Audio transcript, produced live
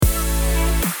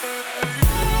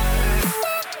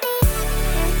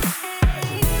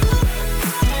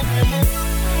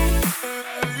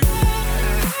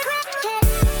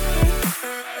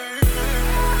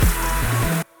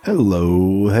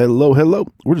Hello, hello, hello.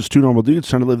 We're just two normal dudes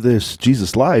trying to live this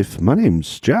Jesus life. My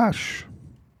name's Josh.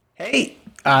 Hey,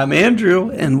 I'm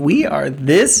Andrew, and we are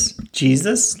This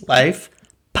Jesus Life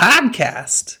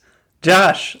podcast.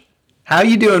 Josh, how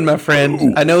you doing, my friend?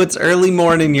 Ooh. I know it's early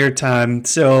morning your time,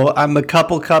 so I'm a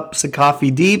couple cups of coffee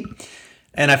deep,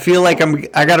 and I feel like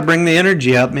I got to bring the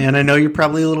energy up, man. I know you're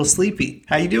probably a little sleepy.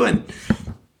 How you doing?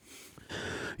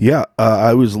 Yeah,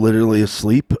 I was literally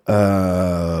asleep,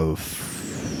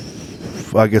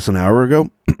 I guess an hour ago.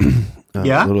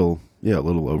 Yeah? A little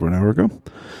over an hour ago.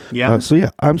 Yeah.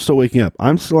 I'm still waking up.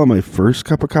 I'm still on my first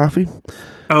cup of coffee.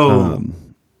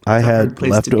 I had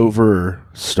leftover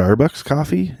Starbucks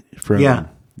coffee from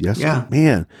yesterday. Yeah.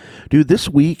 Man, dude, this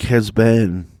week has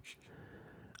been...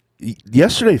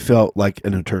 Yesterday felt like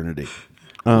an eternity.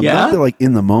 Not that, like,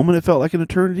 in the moment it felt like an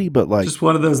eternity, but like just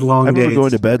one of those long I days. I remember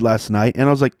going to bed last night and I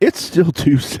was like, it's still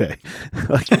Tuesday.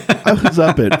 Like, I was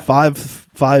up at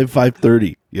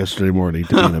 5:30 yesterday morning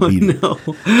to be in a meeting. No.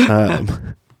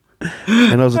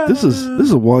 And I was like, this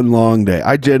is one long day.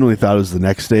 I genuinely thought it was the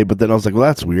next day, but then I was like, well,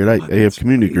 that's weird. I have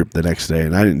community group the next day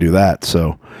and I didn't do that.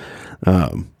 So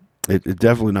it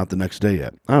definitely not the next day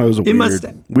yet. I don't know, it was a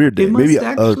weird day. Maybe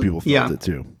other people felt it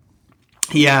too.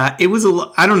 Yeah, it was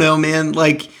I don't know, man.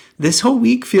 Like, this whole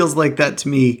week feels like that to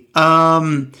me.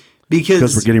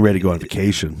 Because we're getting ready to go on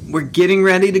vacation. We're getting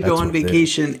ready to go on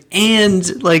vacation.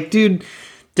 And, like, dude,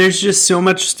 there's just so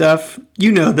much stuff.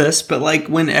 You know this, but, like,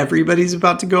 when everybody's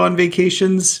about to go on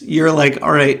vacations, you're like,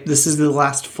 all right, this is the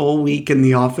last full week in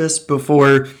the office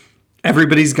before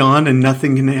everybody's gone and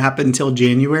nothing can happen until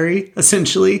January,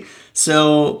 essentially.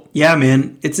 So, yeah,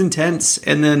 man, it's intense.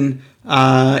 And then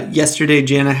yesterday,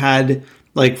 Jana had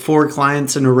like 4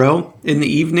 clients in a row in the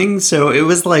evening. So it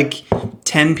was like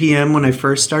 10 p.m. when I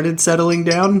first started settling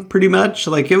down, pretty much.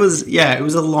 Like, it was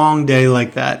a long day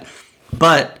like that.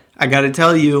 But I got to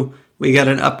tell you, we got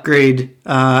an upgrade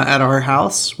at our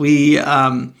house. We,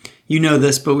 you know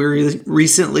this, but we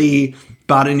recently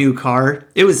bought a new car.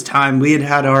 It was time. We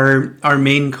had our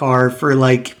main car for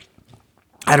like,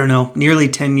 I don't know, nearly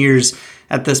 10 years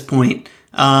at this point,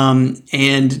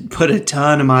 and put a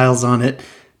ton of miles on it.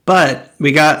 But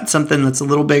we got something that's a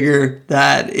little bigger,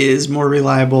 that is more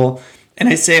reliable. And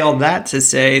I say all that to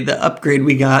say the upgrade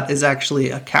we got is actually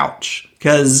a couch.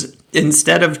 Because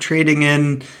instead of trading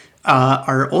in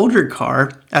our older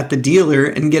car at the dealer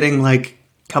and getting like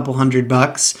a couple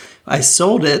 $100, I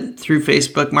sold it through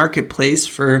Facebook Marketplace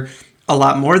for a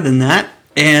lot more than that.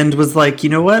 And was like, you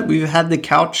know what? We've had the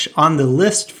couch on the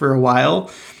list for a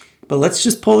while, but let's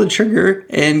just pull the trigger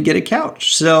and get a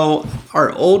couch. So our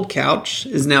old couch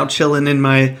is now chilling in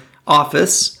my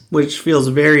office, which feels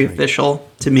very official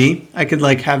to me. I could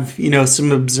like have,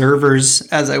 some observers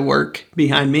as I work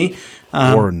behind me.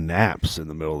 Or naps in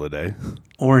the middle of the day.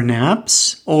 Or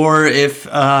naps. Or if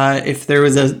there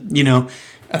was a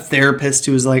therapist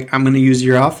who was like, I'm going to use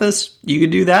your office, you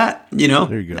could do that,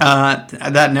 There you go.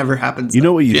 That never happens. You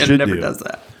know what you should never do? Does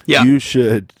that. Yeah. You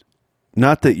should,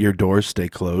 not that your doors stay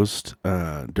closed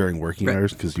during working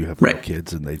hours because you have little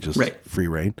kids and they just free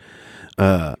reign.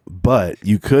 But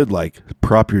you could like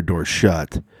prop your door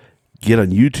shut, get on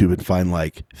YouTube and find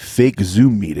like fake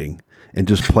Zoom meeting and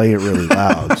just play it really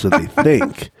loud so they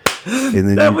think. And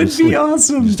then that would be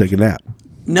awesome. Just take a nap.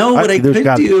 No, what I could do,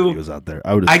 videos out there.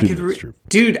 I would assume that's true.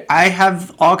 Dude, I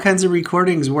have all kinds of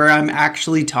recordings where I'm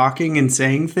actually talking and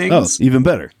saying things. Oh, even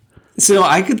better. So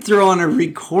I could throw on a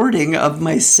recording of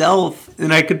myself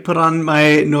and I could put on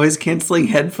my noise canceling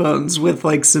headphones with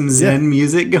like some Zen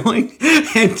music going.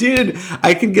 And dude,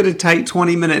 I could get a tight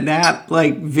 20-minute nap,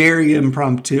 like very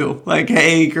impromptu. Like,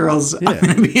 hey girls, I'm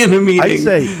going to be in a meeting.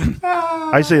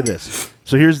 I say this.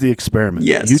 So here's the experiment.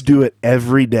 Yes. You do it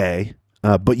every day.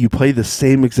 But you play the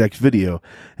same exact video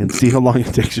and see how long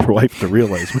it takes your wife to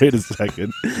realize, wait a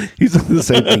second, he's doing the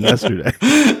same thing yesterday.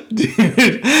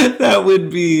 Dude, that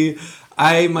would be,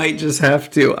 I might just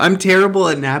have to. I'm terrible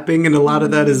at napping, and a lot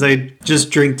of that is I just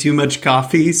drink too much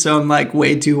coffee, so I'm like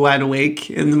way too wide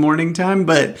awake in the morning time,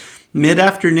 but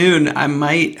mid-afternoon, I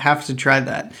might have to try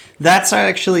that. That's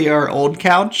actually our old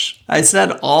couch. I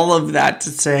said all of that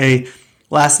to say,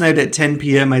 last night at 10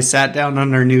 p.m., I sat down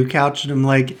on our new couch, and I'm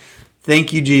like,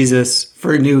 thank you, Jesus,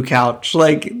 for a new couch.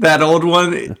 Like, that old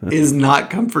one is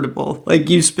not comfortable. Like,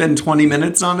 you spend 20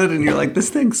 minutes on it, and you're like, this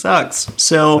thing sucks.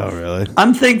 So, really?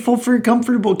 I'm thankful for a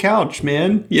comfortable couch,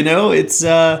 man. It's,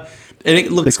 and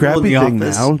it looks cool in the office. The crappy thing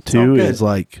now, too, is,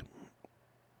 like,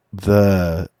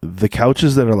 the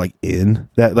couches that are, like, in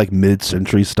that, like,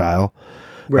 mid-century style,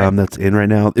 that's in right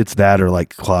now. It's that or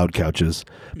like cloud couches.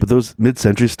 But those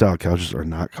mid-century style couches are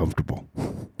not comfortable.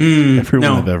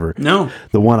 Everyone I've ever. No.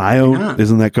 The one I own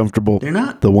isn't that comfortable. They're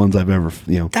not. The ones I've ever,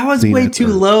 That was way too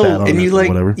low. And you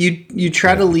like, you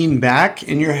try to lean back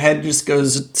and your head just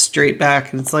goes straight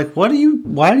back. And it's like, why do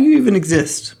you even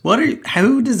exist?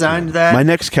 Who designed that? My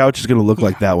next couch is going to look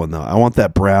like that one though. I want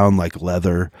that brown, like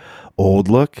leather, old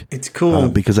look. It's cool.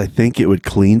 Because I think it would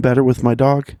clean better with my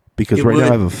dog. Because now I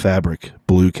have a fabric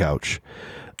blue couch.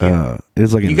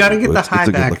 It's like you got to get the high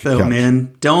back though, couch.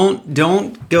 Man.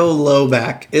 Don't go low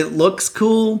back. It looks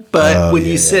cool, but when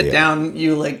you sit down,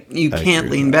 you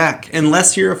can't lean back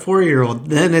unless you're a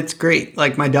 4-year-old. Then it's great.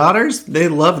 Like my daughters, they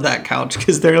love that couch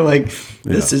because they're like,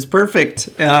 this is perfect.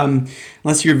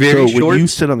 Unless you're very short. When you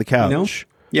sit on the couch,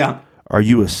 are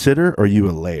you a sitter or are you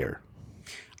a layer?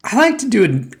 I like to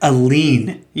do a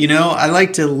lean. I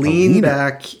like to lean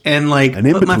back and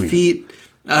put my feet.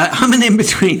 I'm an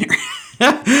in-betweener.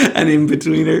 An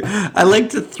in-betweener. I like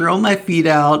to throw my feet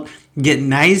out, get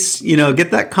nice,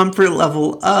 get that comfort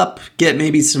level up, get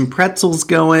maybe some pretzels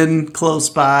going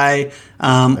close by,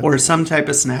 or some type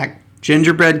of snack.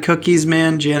 Gingerbread cookies,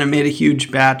 man. Janet made a huge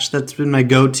batch. That's been my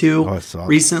go-to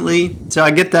recently. So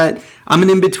I get that. I'm an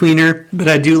in-betweener, but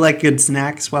I do like good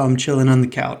snacks while I'm chilling on the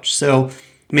couch. So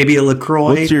maybe a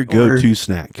LaCroix. What's your go-to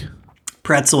snack?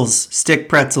 Pretzels, stick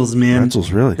pretzels, man.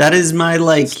 Pretzels, really? That is my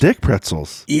stick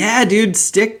pretzels. Yeah, dude,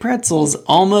 stick pretzels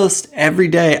almost every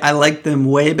day. I like them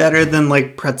way better than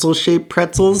pretzel-shaped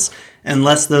pretzels,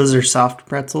 unless those are soft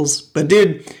pretzels. But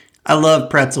dude, I love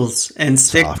pretzels, and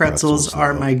stick pretzels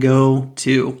are my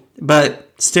go-to.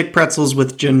 But stick pretzels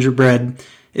with gingerbread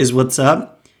is what's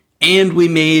up. And we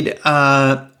made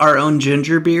our own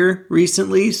ginger beer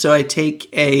recently, so I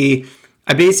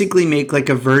basically make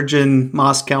a virgin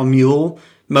Moscow Mule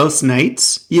most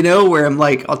nights, where I'm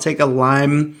I'll take a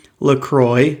lime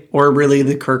LaCroix or really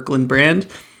the Kirkland brand,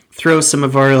 throw some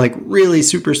of our really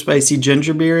super spicy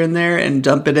ginger beer in there and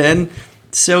dump it in.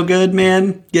 So good,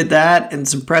 man. Get that and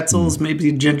some pretzels, maybe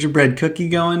a gingerbread cookie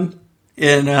going,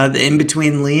 and the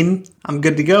in-between lean. I'm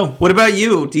good to go. What about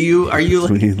you? Are you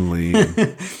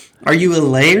lean? Are you a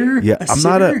layer? Yeah, I'm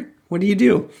not a. What do you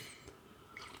do?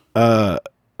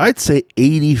 I'd say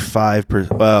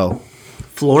 85%. Well,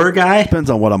 floor guy? Depends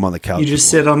on what I'm on the couch. You just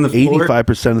sit on the floor?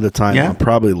 85% of the time, I'm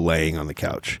probably laying on the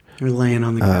couch. You're laying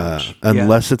on the couch.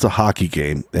 Unless it's a hockey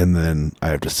game, and then I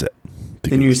have to sit.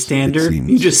 Then you're a stander?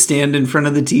 You just stand in front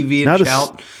of the TV and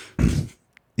shout?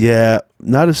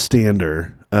 Not a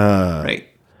stander. Right.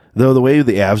 Though the way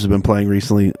the Avs have been playing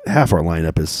recently, half our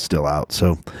lineup is still out.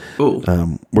 So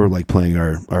we're playing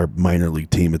our minor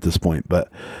league team at this point.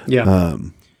 But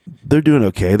they're doing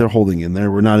okay. They're holding in there.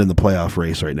 We're not in the playoff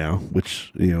race right now,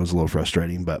 which is a little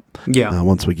frustrating. But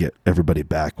once we get everybody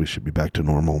back, we should be back to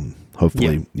normal. And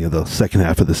hopefully, the second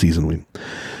half of the season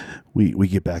we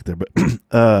get back there. But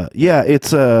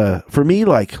it's for me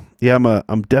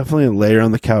I'm definitely a layer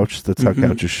on the couch. That's how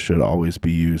couches should always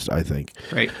be used, I think.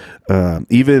 Right.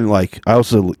 Even I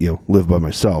also live by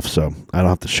myself, so I don't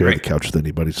have to share the couch with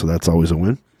anybody. So that's always a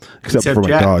win. Except for my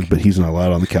Jack. dog, but he's not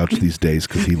allowed on the couch these days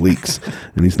because he leaks,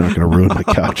 and he's not going to ruin my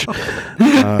couch.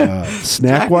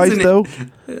 Snack-wise, though,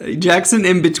 Jackson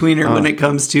in-betweener when it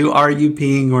comes to are you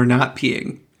peeing or not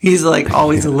peeing. He's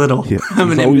always a little. Yeah,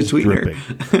 I'm an in-betweener.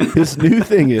 His new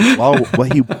thing is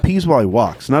he pees while he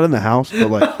walks, not in the house,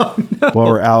 but while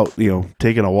we're out,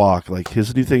 taking a walk.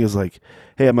 His new thing is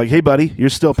hey, I'm hey buddy, you're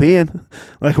still peeing.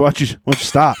 Why don't you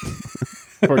stop?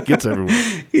 Before it gets everywhere.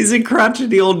 He's a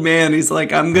crotchety old man. He's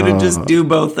I'm going to just do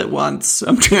both at once.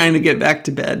 I'm trying to get back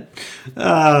to bed.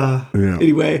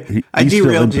 Anyway, I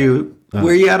derailed you. Where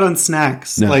are you at on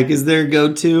snacks? No. Is there a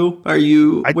go-to? Where are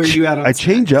you at on snacks? I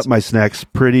change up my snacks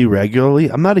pretty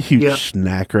regularly. I'm not a huge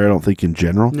snacker, I don't think, in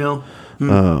general. No.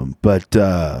 But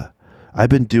I've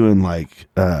been doing why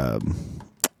can't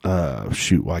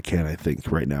I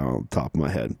think right now on the top of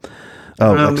my head?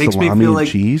 Makes salami me feel and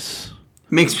cheese.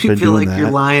 Makes me feel you're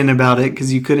lying about it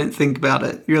because you couldn't think about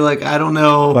it. You're I don't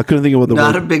know. Well, I couldn't think of the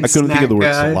word. I couldn't think of the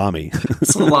word salami.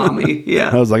 Salami, yeah.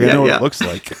 I was I know what it looks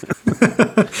like.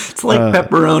 It's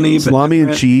pepperoni, salami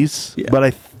and cheese. Yeah. But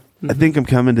I think I'm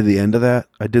coming to the end of that.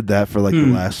 I did that for the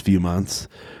last few months.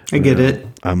 I get it.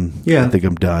 I think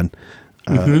I'm done.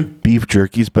 Beef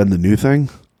jerky's been the new thing.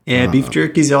 Yeah, beef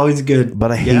jerky's always good.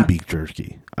 But I hate beef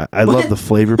jerky. I love the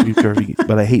flavor of beef jerky,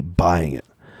 but I hate buying it.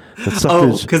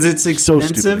 Because it's expensive.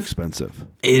 So stupid expensive.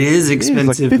 It is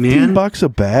expensive, it's man. $15 a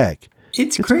bag.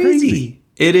 It's crazy.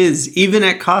 It is. Even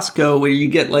at Costco, where you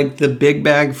get the big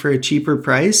bag for a cheaper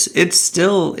price, it's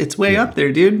way up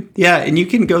there, dude. Yeah, and you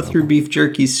can go through beef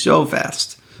jerky so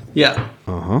fast. Yeah.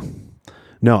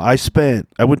 No, I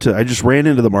just ran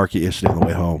into the market yesterday on the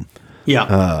way home.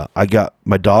 Yeah. I got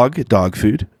my dog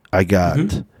food. I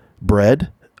got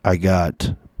bread. I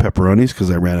got pepperonis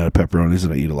because I ran out of pepperonis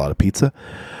and I eat a lot of pizza.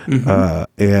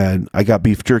 And I got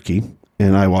beef jerky,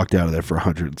 and I walked out of there for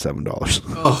 $107.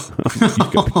 Oh, you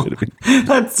gotta be kidding me.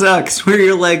 That sucks. Where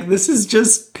you're like, this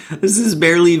is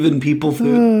barely even people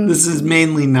food. This is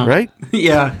mainly not. Right?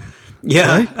 Yeah.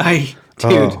 Right?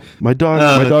 Dude. My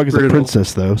dog is brutal. A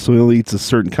princess though, so he only eats a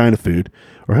certain kind of food,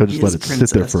 or he'll just let it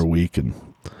sit there for a week, and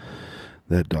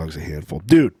that dog's a handful.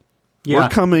 Dude, we're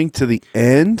coming to the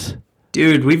end.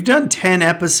 Dude, we've done 10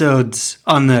 episodes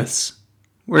on this.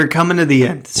 We're coming to the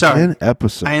end. Sorry. 10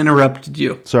 episodes. I interrupted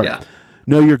you. Sorry. Yeah.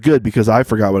 No, you're good because I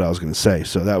forgot what I was going to say.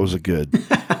 So that was a good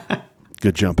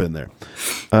jump in there.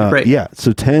 Right. Yeah.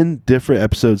 So 10 different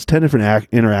episodes, 10 different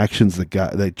interactions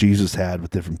that Jesus had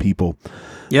with different people.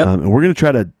 Yep. And we're going to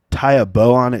try to tie a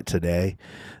bow on it today.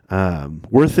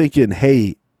 We're thinking,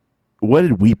 hey, what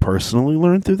did we personally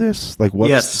learn through this? Like,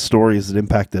 what's the stories that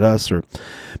impacted us, or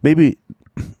maybe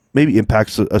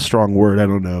impacts a strong word. I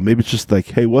don't know. Maybe it's just like,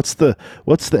 hey, what's the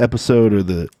episode or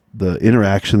the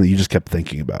interaction that you just kept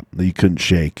thinking about that you couldn't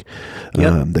shake,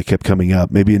 that kept coming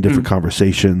up, maybe in different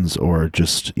conversations, or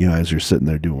just, as you're sitting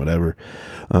there doing whatever.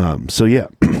 So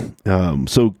kind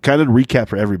of recap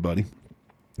for everybody.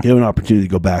 You have an opportunity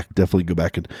to definitely go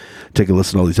back and take a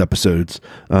listen to all these episodes.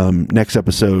 Next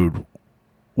episode,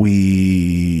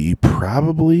 it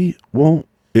probably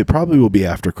will be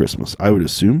after Christmas, I would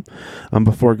assume,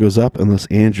 before it goes up, unless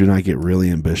Andrew and I get really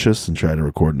ambitious and try to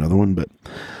record another one. But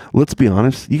let's be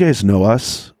honest, you guys know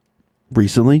us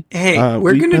recently. Hey,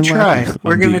 we're going to try.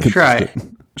 We're going to try.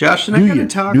 Josh and I got to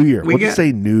talk. New Year. Let's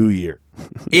say New Year.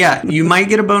 Yeah, you might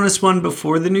get a bonus one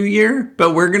before the New Year,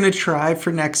 but we're going to try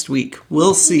for next week.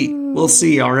 We'll see.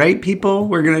 All right, people?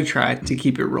 We're going to try to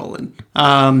keep it rolling.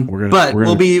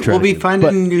 We'll be finding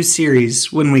a new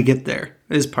series when we get there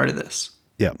as part of this.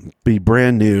 Yeah, be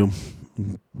brand new.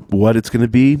 What it's going to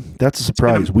be, that's a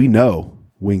surprise. We know.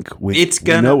 Wink, wink. It's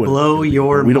going to blow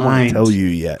your mind. We don't want to tell you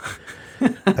yet,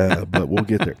 but we'll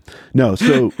get there. No,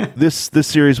 so this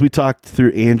series, we talked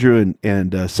through Andrew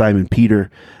and Simon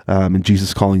Peter, and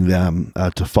Jesus calling them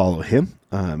to follow him.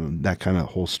 That kind of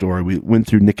whole story. We went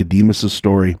through Nicodemus'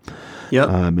 story. Yep.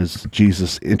 As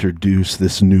Jesus introduced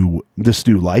this new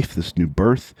life, this new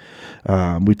birth.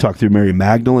 We talked through Mary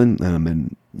Magdalene,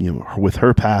 and with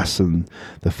her past, and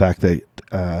the fact that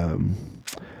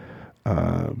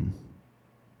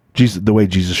the way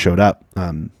Jesus showed up,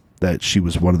 that she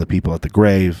was one of the people at the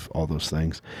grave, all those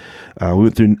things. We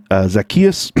went through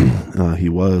Zacchaeus. He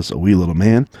was a wee little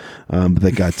man, but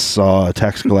that guy saw a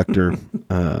tax collector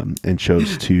and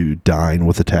chose to dine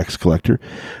with a tax collector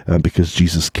because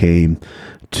Jesus came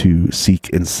to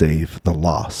seek and save the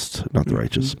lost, not the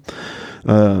righteous.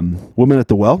 Woman at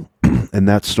the well, and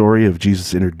that story of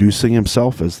Jesus introducing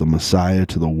himself as the Messiah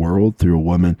to the world through a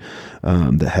woman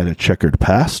that had a checkered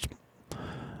past.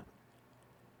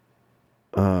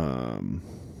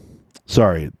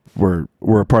 Sorry, we're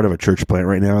a part of a church plant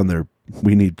right now, and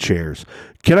we need chairs.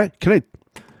 Can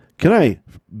I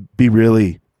be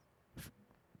really?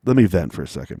 Let me vent for a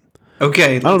second.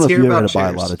 Okay, I don't know if you ever had to buy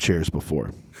a lot of chairs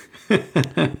before,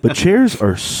 but chairs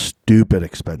are stupid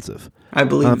expensive. I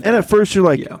believe. And at first you're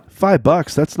like,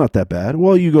 $5, that's not that bad.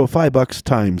 Well, you go $5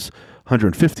 times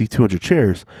 150, 200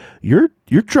 chairs, you're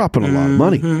dropping a lot of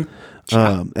money.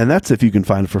 And that's if you can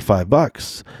find it for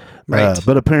 $5. Right.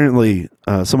 But apparently,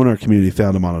 someone in our community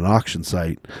found them on an auction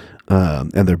site,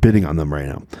 and they're bidding on them right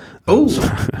now. So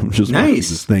I'm just nice.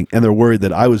 This thing, and they're worried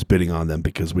that I was bidding on them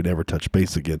because we never touched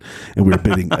base again, and we were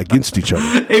bidding against each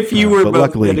other. If you were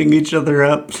both bidding each other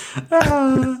up,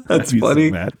 that's funny.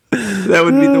 That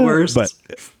would be the worst. But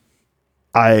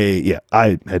I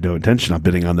had no intention of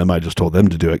bidding on them. I just told them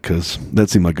to do it because that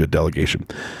seemed like good delegation.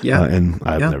 Yeah. And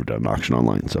I've never done an auction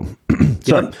online. So,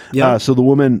 so the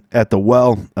woman at the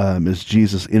well, as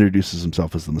Jesus introduces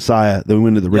himself as the Messiah. Then we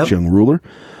went to the rich young ruler,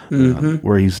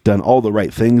 where he's done all the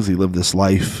right things. He lived this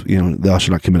life, thou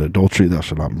shalt not commit adultery, thou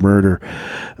shalt not murder.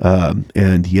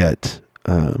 And yet,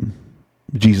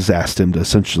 Jesus asked him to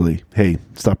essentially, hey,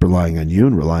 stop relying on you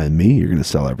and rely on me. You're going to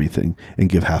sell everything and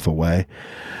give half away.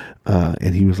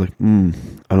 And he was like,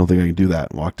 I don't think I can do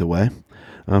that, and walked away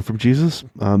from Jesus.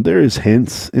 There is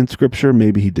hints in Scripture.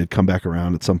 Maybe he did come back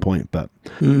around at some point, but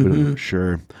we're not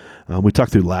sure. We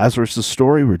talked through Lazarus'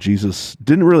 story, where Jesus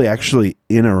didn't really actually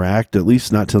interact, at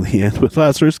least not till the end, with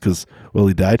Lazarus, because,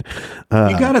 he died.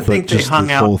 You got to think they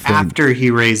hung out after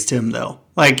he raised him, though.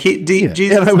 Like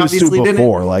Jesus obviously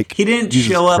before, he didn't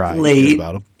show up late,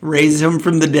 raise him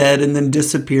from the dead, and then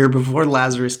disappear before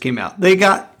Lazarus came out.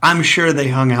 I'm sure they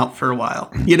hung out for a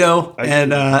while, they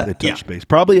touched base.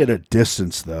 Probably at a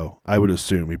distance, though. I would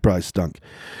assume he probably stunk.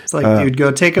 It's like, dude,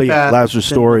 go take a bath. Lazarus'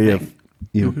 story of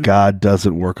God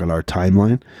doesn't work on our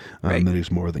timeline, that he's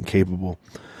more than capable.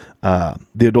 The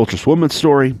adulterous woman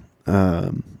story.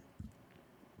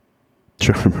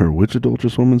 Trying to remember which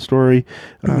adulterous woman story.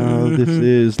 This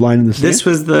is line in the sand. This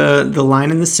was the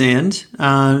line in the sand.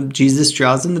 Jesus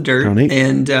draws in the dirt,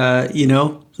 and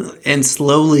and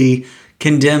slowly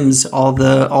condemns all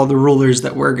the rulers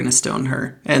that were going to stone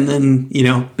her, and then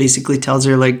basically tells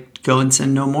her, like, go and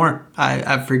sin no more.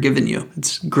 I've forgiven you.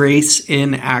 It's grace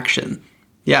in action.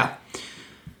 Yeah,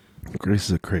 grace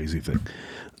is a crazy thing.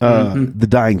 The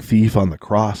dying thief on the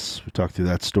cross. We talked through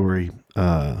that story.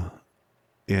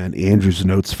 And Andrew's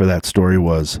notes for that story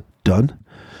was done.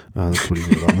 That's what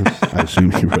he wrote on this. I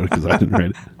assume he wrote it because I didn't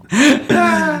write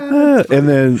it. And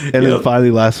then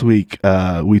finally last week,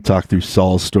 we talked through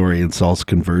Saul's story and Saul's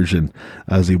conversion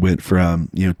as he went from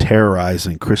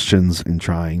terrorizing Christians and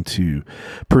trying to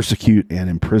persecute and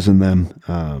imprison them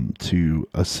to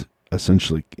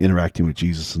essentially interacting with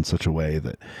Jesus in such a way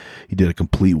that he did a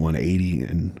complete 180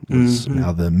 and was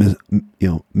now the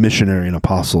missionary and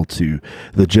apostle to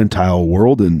the Gentile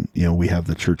world. And we have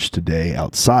the church today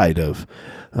outside of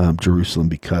Jerusalem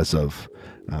because of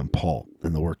Paul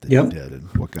and the work that he did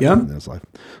and what God did in his life.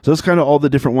 So that's kind of all the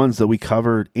different ones that we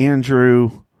covered.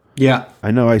 Andrew,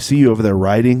 I know I see you over there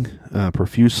writing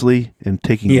profusely and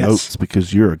taking notes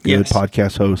because you're a good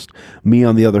podcast host. Me,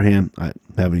 on the other hand, I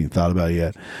haven't even thought about it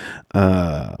yet.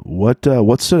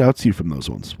 What stood out to you from those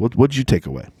ones? What did you take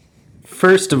away?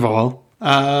 First of all,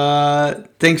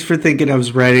 thanks for thinking I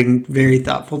was writing very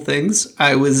thoughtful things.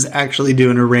 I was actually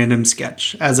doing a random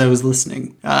sketch as I was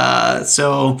listening.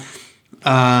 So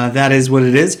that is what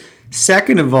it is.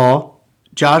 Second of all,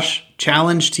 Josh,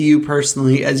 challenge to you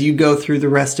personally as you go through the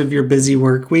rest of your busy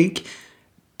work week.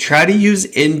 Try to use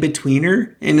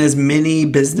in-betweener in as many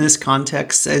business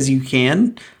contexts as you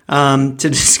can to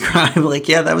describe, like,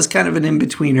 that was kind of an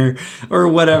in-betweener or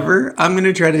whatever. I'm going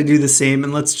to try to do the same,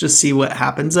 and let's just see what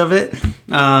happens of it.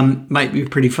 Might be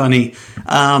pretty funny.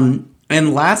 And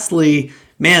lastly,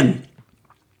 man,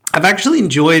 I've actually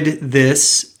enjoyed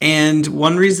this. And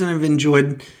one reason I've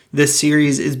enjoyed this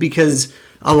series is because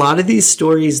a lot of these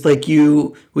stories, like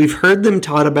we've heard them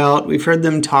taught about, we've heard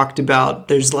them talked about.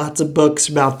 There's lots of books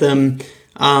about them.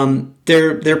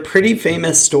 They're pretty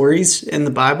famous stories in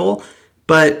the Bible,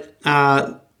 but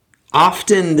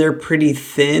often they're pretty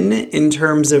thin in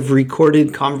terms of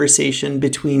recorded conversation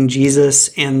between Jesus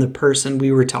and the person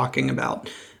we were talking about,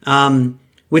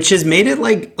 which has made it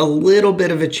like a little bit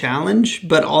of a challenge,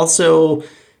 but also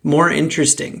more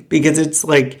interesting because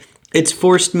it's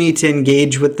forced me to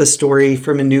engage with the story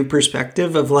from a new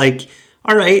perspective of like,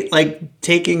 all right, like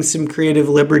taking some creative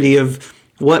liberty of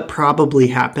what probably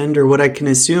happened or what I can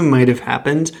assume might have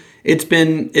happened. It's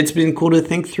been cool to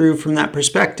think through from that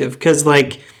perspective. Cause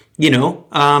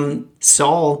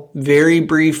Saul, very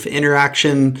brief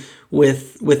interaction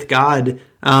with God.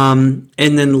 And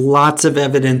then lots of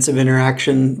evidence of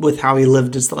interaction with how he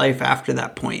lived his life after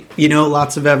that point,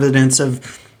 lots of evidence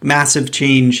of massive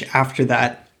change after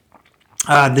that.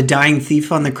 The dying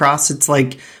thief on the cross, it's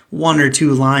like 1 or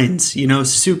 2 lines,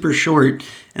 super short.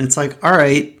 And it's like, all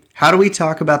right, how do we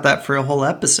talk about that for a whole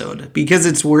episode? Because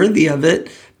it's worthy of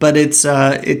it, but it's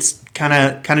kind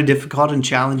of difficult and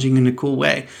challenging in a cool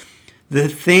way. The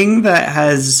thing that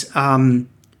has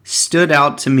stood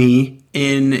out to me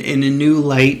in a new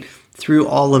light through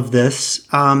all of this,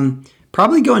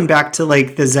 probably going back to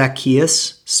like the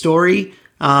Zacchaeus story,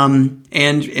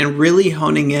 and really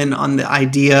honing in on the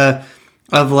idea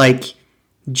of like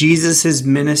Jesus's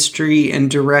ministry and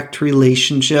direct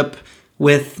relationship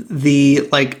with the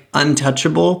like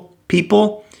untouchable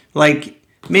people. Like,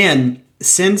 man,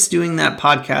 since doing that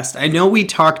podcast, I know we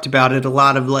talked about it a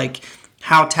lot of like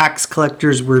how tax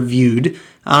collectors were viewed.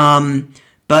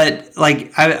 But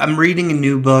like I'm reading a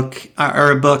new book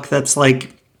or a book that's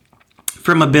like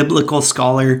from a biblical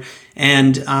scholar,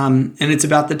 and it's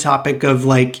about the topic of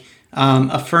like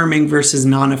affirming versus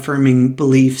non-affirming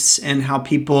beliefs and how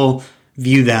people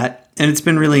view that. And it's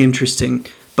been really interesting.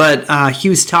 But he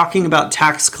was talking about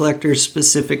tax collectors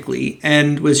specifically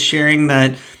and was sharing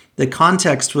that the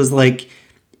context was like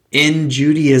in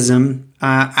Judaism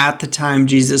at the time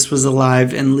Jesus was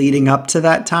alive and leading up to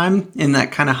that time, in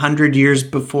that kind of 100 years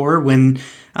before when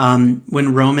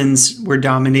Romans were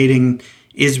dominating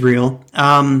Israel.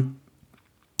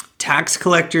 Tax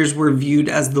collectors were viewed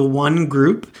as the one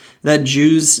group that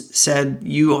Jews said,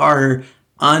 you are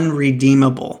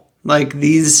unredeemable. Like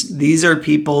these are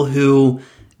people who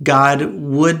God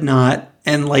would not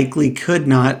and likely could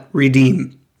not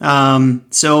redeem.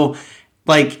 So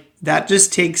like that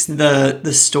just takes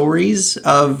the stories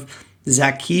of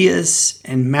Zacchaeus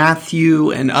and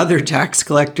Matthew and other tax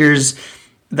collectors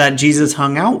that Jesus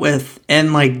hung out with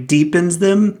and like deepens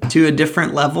them to a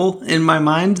different level in my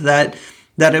mind, that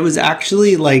it was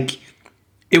actually like,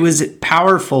 it was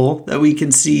powerful that we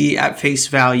can see at face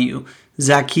value.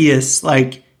 Zacchaeus,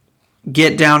 like,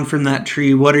 get down from that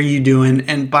tree. What are you doing?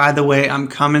 And by the way, I'm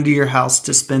coming to your house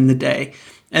to spend the day.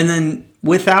 And then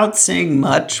without saying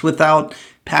much, without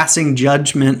passing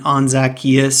judgment on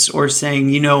Zacchaeus or saying,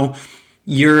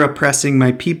 you're oppressing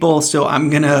my people, so I'm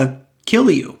going to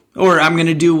kill you, or I'm going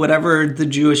to do whatever the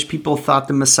Jewish people thought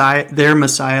their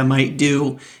Messiah might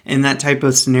do in that type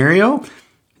of scenario.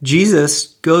 Jesus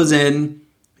goes in,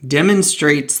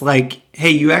 demonstrates like, hey,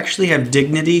 you actually have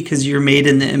dignity because you're made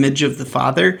in the image of the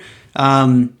Father.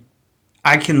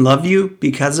 I can love you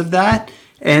because of that.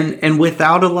 And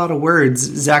without a lot of words,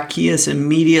 Zacchaeus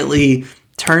immediately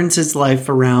turns his life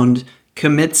around,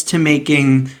 commits to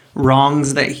making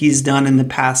wrongs that he's done in the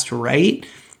past right.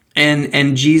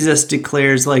 And Jesus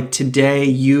declares, like, today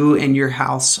you and your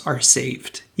house are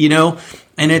saved,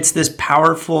 And it's this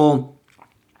powerful,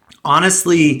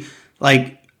 honestly,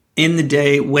 like, in the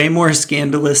day, way more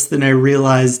scandalous than I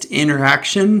realized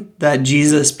interaction that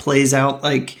Jesus plays out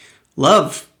like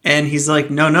love. And he's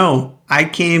like, no, I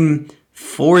came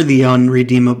for the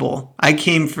unredeemable. I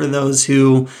came for those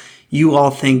who you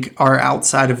all think are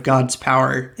outside of God's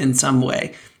power in some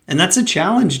way. And that's a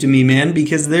challenge to me, man,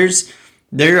 because there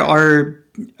are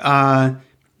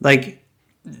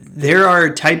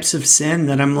types of sin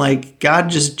that I'm like, God,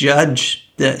 just judge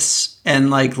this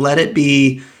and like, let it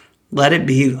be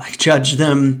like, judge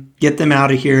them, get them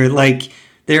out of here. Like,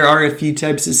 there are a few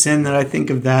types of sin that I think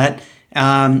of that.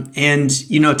 And,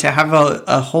 to have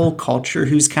a whole culture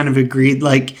who's kind of agreed,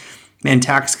 like, man,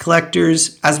 tax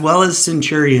collectors, as well as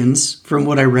centurions, from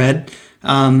what I read,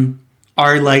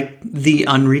 are like the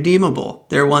unredeemable.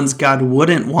 They're ones God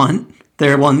wouldn't want.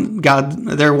 They're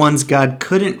ones God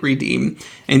couldn't redeem.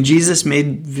 And Jesus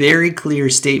made very clear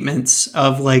statements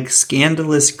of like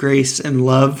scandalous grace and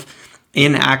love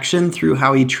in action through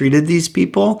how he treated these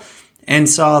people, and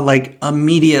saw like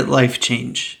immediate life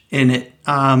change in it.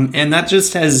 And that's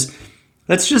just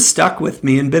stuck with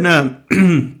me and been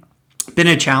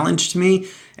a challenge to me.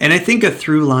 And I think a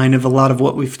through line of a lot of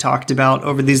what we've talked about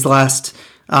over these last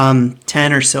 10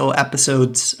 or so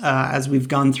episodes, as we've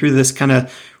gone through this kind of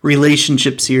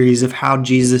relationship series of how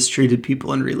Jesus treated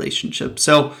people in relationships.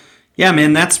 So yeah,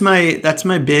 man, that's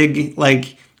my big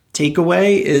like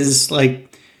takeaway is like,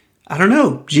 I don't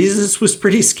know, Jesus was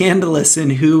pretty scandalous in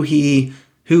who he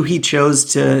chose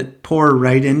to pour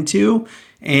right into.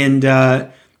 And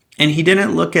he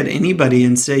didn't look at anybody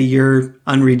and say, you're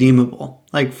unredeemable.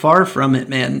 Like, far from it,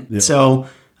 man. Yeah. So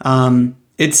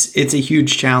it's a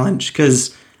huge challenge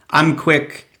because I'm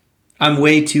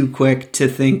way too quick to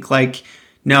think like,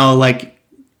 no, like,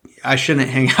 I shouldn't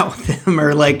hang out with him,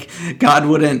 or like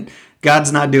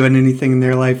God's not doing anything in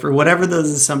their life, or whatever those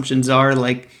assumptions are.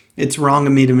 Like, it's wrong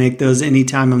of me to make those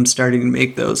anytime I'm starting to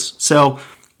make those. So,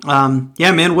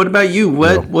 yeah, man, what about you?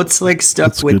 What's like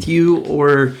stuck with you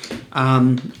or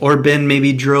been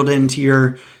maybe drilled into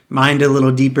your mind a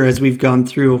little deeper as we've gone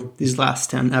through these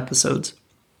last 10 episodes?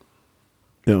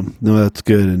 Yeah, no, that's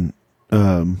good. And,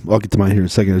 I'll get to mine here in a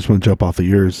second. I just want to jump off of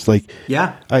yours. Like,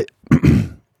 yeah, I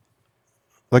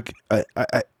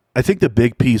think the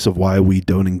big piece of why we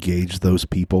don't engage those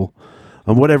people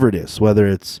on whatever it is, whether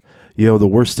it's, the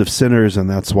worst of sinners, and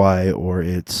that's why, or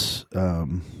it's,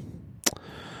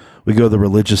 we go the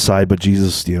religious side, but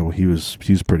Jesus, he was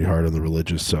pretty hard on the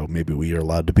religious, so maybe we are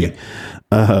allowed to be.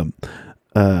 Yeah.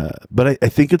 But I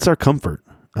think it's our comfort,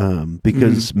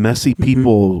 because messy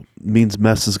people means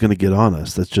mess is going to get on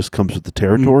us. That just comes with the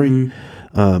territory.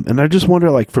 And I just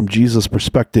wonder, like, from Jesus'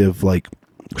 perspective, like,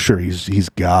 sure, he's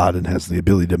God and has the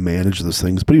ability to manage those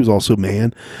things, but he was also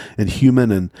man and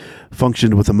human and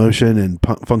functioned with emotion and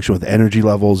functioned with energy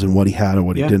levels and what he had and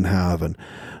what he didn't have. And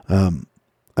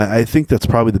I think that's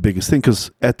probably the biggest thing,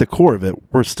 because at the core of it,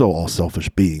 we're still all selfish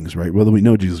beings, right? Whether we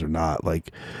know Jesus or not,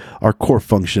 like, our core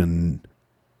function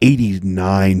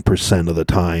 89% of the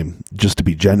time, just to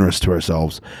be generous to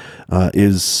ourselves,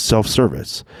 is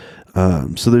self-service.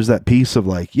 So there's that piece of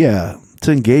like, yeah,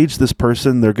 to engage this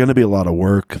person. They're going to be a lot of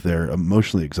work. They're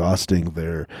emotionally exhausting.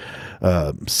 Their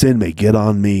sin may get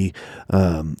on me.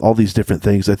 All these different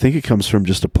things. I think it comes from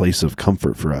just a place of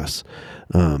comfort for us.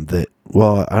 That,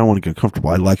 well, I don't want to get comfortable.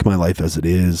 I like my life as it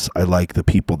is. I like the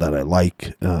people that I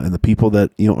like, and the people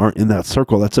that, aren't in that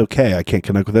circle. That's okay. I can't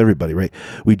connect with everybody, right?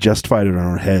 We justified it in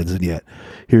our heads, and yet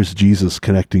here's Jesus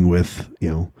connecting with,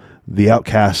 the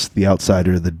outcast, the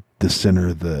outsider, the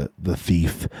sinner, the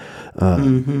thief,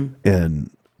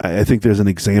 and I think there's an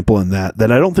example in that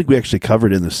I don't think we actually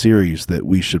covered in the series that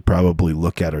we should probably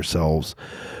look at ourselves,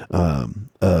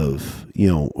 of,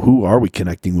 who are we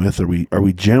connecting with? Are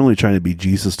we generally trying to be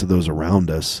Jesus to those around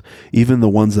us, even the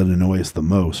ones that annoy us the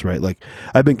most, right? Like,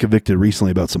 I've been convicted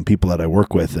recently about some people that I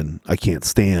work with and I can't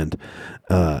stand,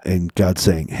 and God's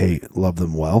saying, hey, love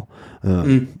them well.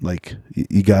 Like,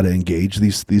 you got to engage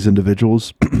these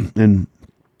individuals. And,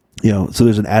 so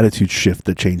there's an attitude shift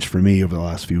that changed for me over the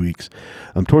last few weeks,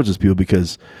 towards those people,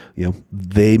 because,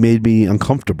 they made me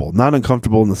uncomfortable. Not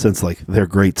uncomfortable in the sense like they're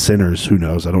great sinners. Who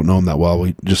knows? I don't know them that well.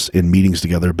 We just in meetings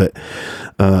together, but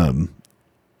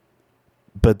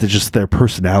their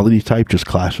personality type just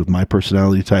clashed with my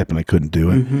personality type, and I couldn't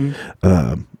do it.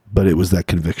 But it was that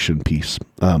conviction piece.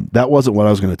 That wasn't what I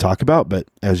was going to talk about, but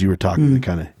as you were talking, it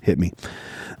kind of hit me.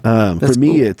 For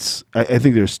me, cool. I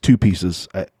think there's two pieces,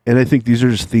 and I think these are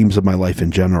just themes of my life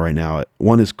in general right now.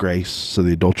 One is grace, so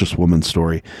the adulterous woman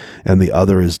story, and the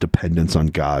other is dependence on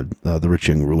God, the rich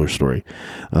young ruler story,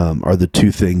 are the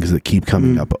two things that keep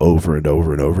coming up over and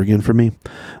over and over again for me.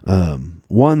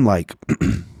 One, like,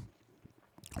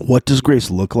 what does grace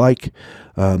look like?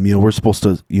 We're supposed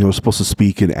to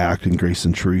speak and act in grace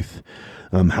and truth.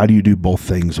 How do you do both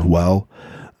things well?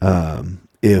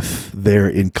 If they're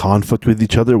in conflict with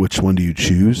each other, which one do you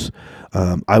choose?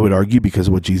 I would argue, because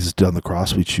of what Jesus did on the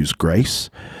cross, we choose grace.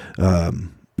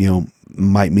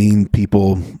 Might mean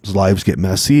people's lives get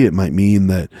messy. It might mean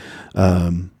that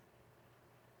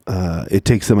it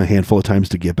takes them a handful of times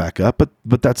to get back up,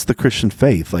 but that's the Christian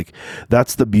faith. Like,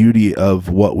 that's the beauty of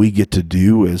what we get to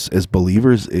do as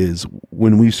believers, is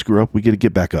when we screw up, we get to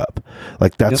get back up.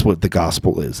 Like, that's what the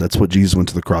gospel is. That's what Jesus went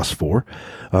to the cross for.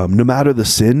 No matter the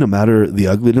sin, no matter the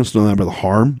ugliness, no matter the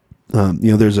harm,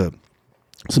 there's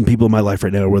some people in my life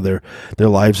right now where their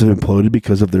lives have imploded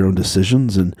because of their own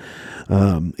decisions. And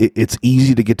it's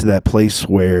easy to get to that place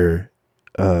where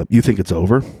you think it's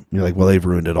over. You're like, well, they've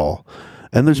ruined it all.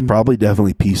 And there's probably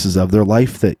definitely pieces of their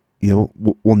life that,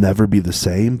 will never be the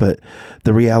same. But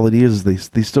the reality is they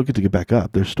still get to get back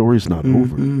up. Their story's not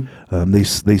over.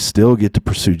 They still get to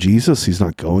pursue Jesus. He's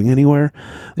not going anywhere.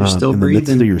 They're still breathing. In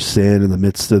the midst of your sin, in the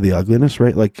midst of the ugliness,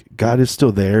 right? Like, God is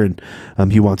still there, and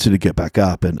he wants you to get back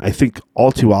up. And I think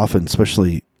all too often,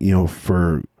 especially,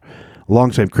 for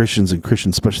longtime Christians, and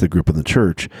Christians especially grew up in the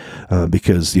church,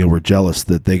 because we're jealous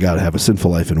that they got to have a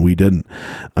sinful life and we didn't.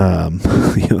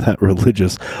 That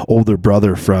religious older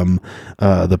brother from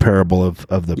the parable of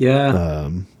the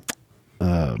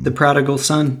the prodigal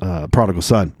son. Prodigal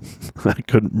son. I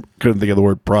couldn't think of the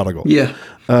word prodigal. Yeah.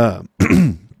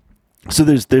 So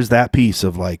there's that piece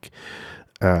of like,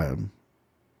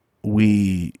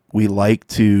 we like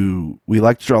to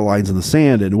draw lines in the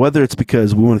sand, and whether it's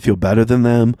because we want to feel better than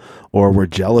them, or we're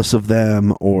jealous of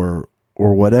them, or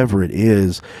whatever it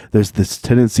is, there's this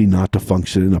tendency not to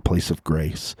function in a place of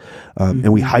grace,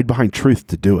 and we hide behind truth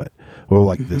to do it. We're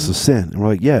like, this is sin, and we're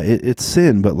like, yeah, it's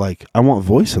sin, but like, I want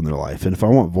voice in their life, and if I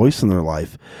want voice in their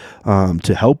life,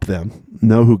 to help them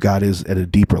know who God is at a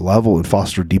deeper level and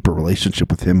foster a deeper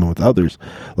relationship with Him and with others,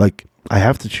 like, I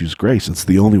have to choose grace. It's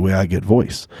the only way I get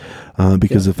voice.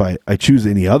 Because if I choose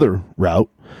any other route,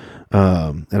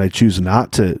 and I choose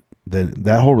not to, then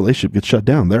that whole relationship gets shut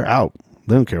down. They're out.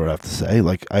 They don't care what I have to say.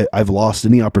 Like, I've lost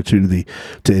any opportunity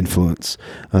to influence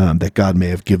that God may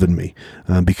have given me,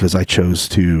 because I chose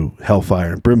to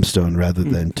hellfire and brimstone rather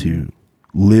than to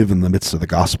live in the midst of the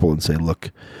gospel and say,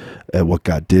 look at what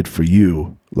God did for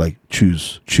you. Like,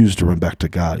 choose to run back to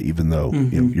God, even though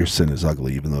your sin is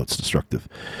ugly, even though it's destructive.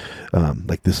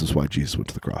 Like, this is why Jesus went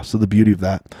to the cross. So the beauty of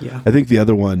that. Yeah. I think the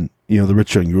other one, the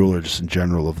rich young ruler, just in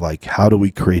general, of like, how do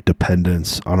we create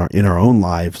dependence in our own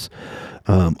lives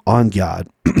on God?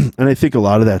 And I think a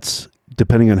lot of that's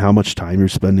depending on how much time you're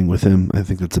spending with Him. I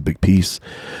think that's a big piece.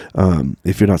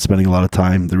 If you're not spending a lot of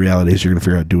time, the reality is you're going to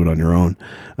figure out how to do it on your own.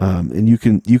 And you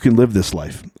can live this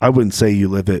life. I wouldn't say you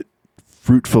live it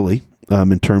fruitfully,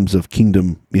 in terms of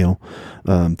kingdom,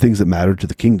 things that matter to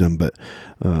the kingdom, but,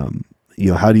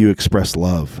 how do you express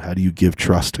love? How do you give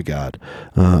trust to God?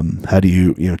 How do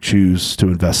you, choose to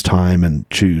invest time and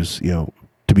choose,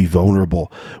 to to be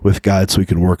vulnerable with God, so He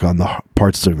can work on the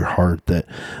parts of your heart that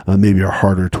maybe are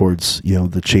harder towards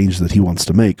the change that He wants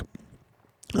to make.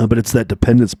 But it's that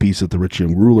dependence piece that the rich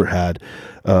young ruler had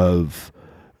of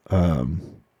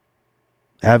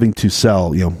having to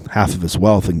sell, half of his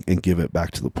wealth and give it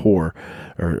back to the poor,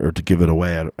 or to give it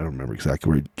away. I don't remember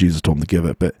exactly where Jesus told him to give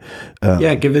it, but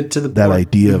give it to the that poor.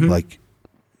 idea of like,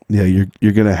 you're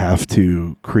going to have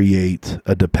to create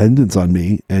a dependence on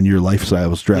me, and your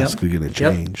lifestyle is drastically going to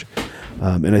change.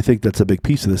 And I think that's a big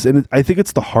piece of this. And I think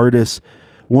it's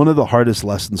one of the hardest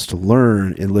lessons to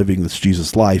learn in living this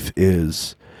Jesus life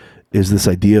is this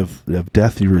idea of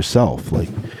death of yourself. Like,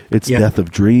 it's death of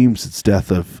dreams, it's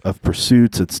death of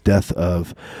pursuits, it's death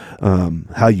of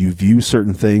how you view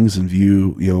certain things and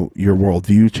view, your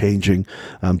worldview changing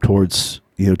towards,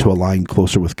 to align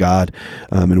closer with God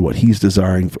and what He's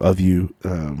desiring of you.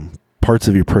 Parts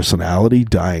of your personality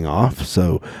dying off,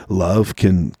 so love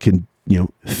can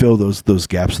fill those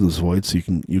gaps and those voids, so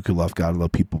you can love God and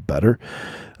love people better.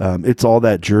 It's all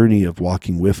that journey of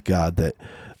walking with God that.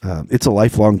 It's a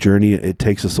lifelong journey. It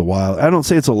takes us a while. I don't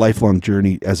say it's a lifelong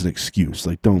journey as an excuse.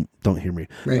 Like, don't hear me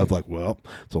of like, well,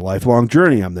 it's a lifelong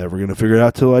journey. I'm never going to figure it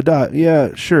out till I die.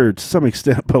 Yeah, sure, to some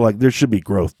extent, but like, there should be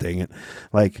growth. Dang it!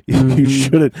 Like, you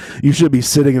should be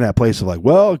sitting in that place of like,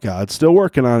 well, God's still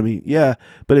working on me. Yeah,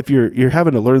 but if you're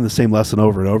having to learn the same lesson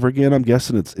over and over again, I'm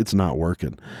guessing it's not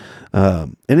working.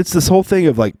 And it's this whole thing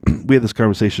of like, we had this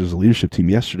conversation as a leadership team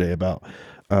yesterday about.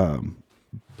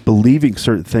 Believing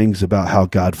certain things about how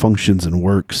God functions and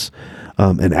works,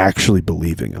 and actually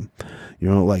believing them.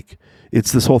 Like,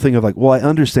 it's this whole thing of like, well, I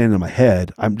understand in my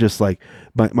head. I'm just like,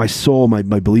 my soul,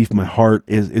 my belief, my heart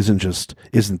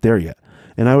isn't there yet.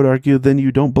 And I would argue then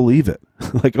you don't believe it.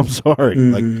 Like, I'm sorry.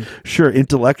 Like, sure,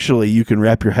 intellectually you can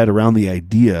wrap your head around the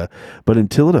idea, but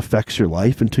until it affects your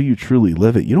life, until you truly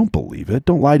live it, you don't believe it.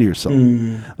 Don't lie to yourself.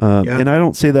 And I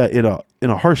don't say that in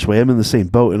a harsh way. I'm in the same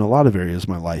boat in a lot of areas of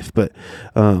my life, but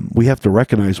we have to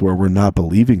recognize where we're not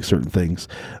believing certain things,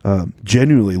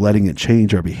 genuinely letting it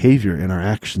change our behavior and our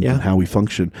actions and how we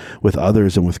function with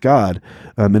others and with God.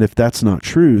 And if that's not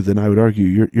true, then I would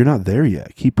argue you're not there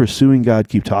yet. Keep pursuing God,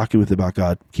 keep talking about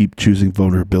God, keep choosing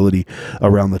vulnerability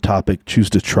around the topic, choose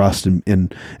to trust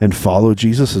and follow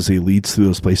Jesus as He leads through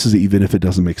those places, even if it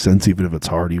doesn't make sense, even if it's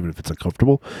hard, even if it's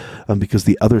uncomfortable, because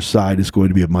the other side is going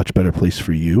to be a much better place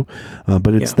for you.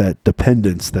 But it's that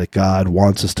dependence that God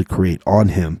wants us to create on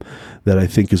Him that I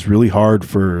think is really hard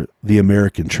for the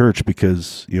American church,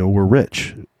 because, we're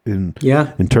rich in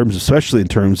terms, especially in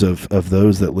terms of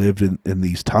those that lived in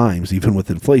these times, even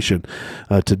with inflation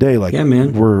today. Like,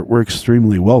 we're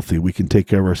extremely wealthy. We can take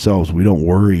care of ourselves. We don't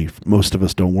worry. Most of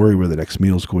us don't worry where the next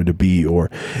meal is going to be, or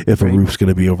if a roof's going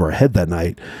to be over our head that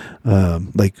night.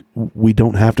 Like, we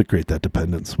don't have to create that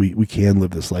dependence. We can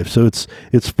live this life. So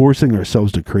it's forcing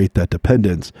ourselves to create that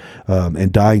dependence,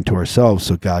 and dying to ourselves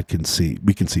so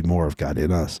we can see more of God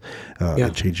in us,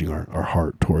 and changing our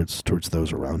heart towards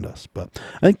those around us. But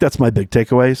I think that's my big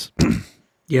takeaways.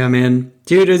 Yeah, man.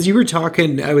 Dude, as you were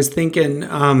talking, I was thinking,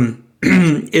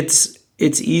 it's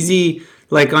easy,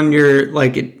 like on your,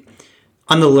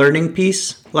 on the learning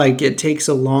piece, like it takes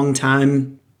a long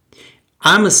time.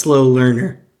 I'm a slow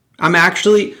learner. I'm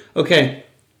actually,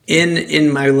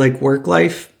 in my work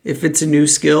life, if it's a new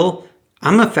skill,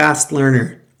 I'm a fast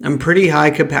learner. I'm pretty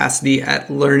high capacity at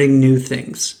learning new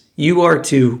things. You are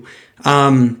too.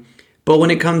 But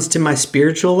when it comes to my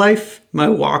spiritual life, my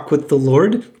walk with the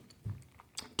Lord,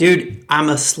 dude, I'm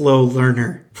a slow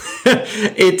learner.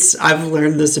 I've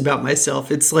learned this about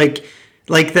myself. It's like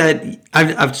that.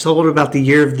 I've told about the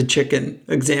year of the chicken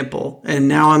example, and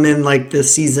now I'm in the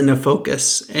season of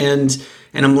focus, and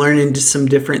I'm learning some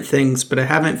different things, but I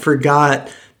haven't forgot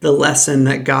the lesson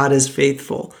that God is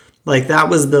faithful. That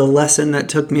was the lesson that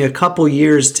took me a couple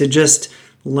years to just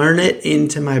learn it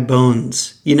into my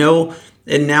bones,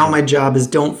 And now my job is,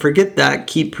 don't forget that.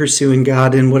 Keep pursuing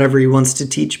God and whatever He wants to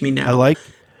teach me now.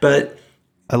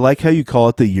 I like how you call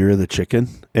it the year of the chicken,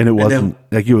 and it wasn't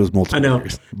like it was multiple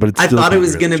years. But I thought it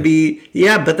was going to be,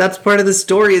 but that's part of the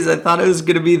story. Is I thought it was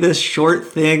going to be this short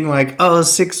thing,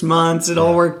 6 months, it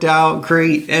all worked out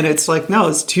great, and it's no,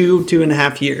 it's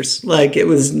 2.5 years. It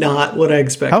was not what I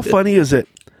expected. How funny is it?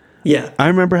 Yeah. I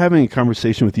remember having a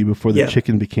conversation with you before the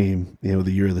chicken became,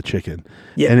 the year of the chicken.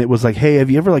 Yeah. And it was hey,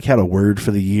 have you ever had a word for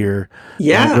the year?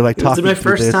 Yeah. It was my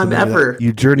first time ever.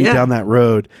 You journeyed down that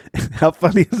road. How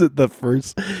funny is it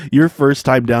your first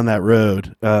time down that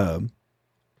road?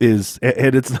 is,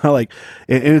 and it's not like,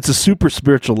 and it's a super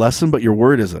spiritual lesson, but your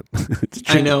word isn't.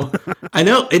 I know.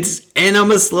 And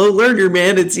I'm a slow learner,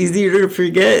 man. It's easier to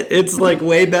forget. It's like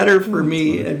way better for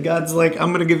me. And God's like,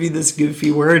 I'm going to give you this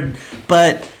goofy word.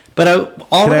 But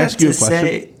all I have to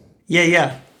say,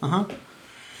 yeah.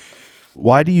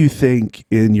 Why do you think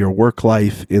in your work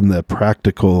life, in the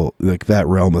practical, like that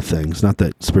realm of things, not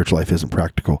that spiritual life isn't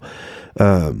practical,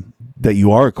 that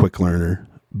you are a quick learner,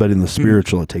 but in the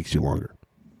spiritual, it takes you longer?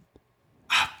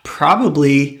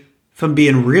 Probably, if I'm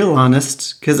being real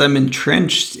honest, because I'm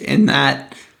entrenched in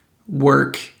that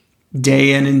work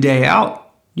day in and day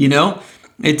out. You know,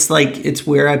 it's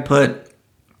where I put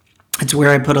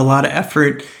a lot of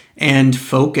effort and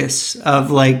focus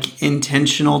of like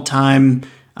intentional time.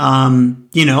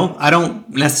 You know, I don't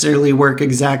necessarily work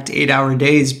exact 8-hour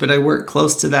days, but I work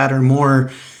close to that or more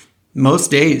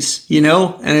most days, you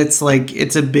know, and it's like,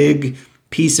 it's a big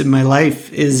piece of my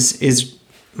life is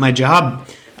my job.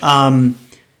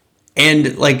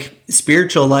 And like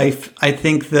spiritual life, I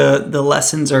think the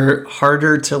lessons are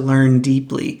harder to learn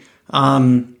deeply.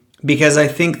 Because I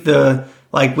think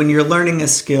like when you're learning a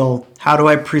skill, how do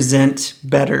I present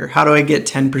better? How do I get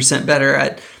 10% better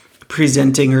at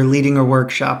presenting or leading a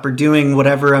workshop or doing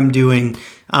whatever I'm doing?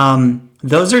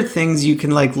 Those are things you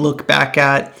can like look back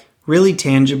at really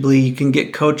tangibly. You can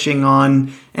get coaching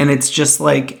on, and it's just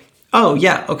like, oh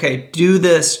yeah, okay, do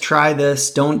this, try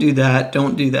this, don't do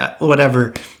that,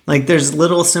 whatever. Like there's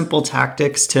little simple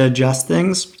tactics to adjust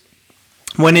things.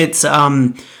 When it's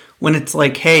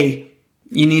like, hey,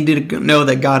 you need to know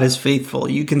that God is faithful.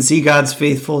 You can see God's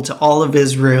faithful to all of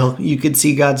Israel. You could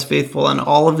see God's faithful on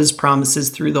all of his promises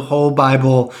through the whole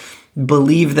Bible.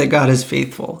 Believe that God is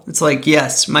faithful. It's like,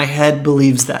 yes, my head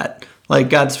believes that, like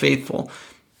God's faithful.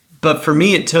 But for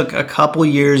me, it took a couple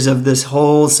years of this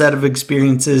whole set of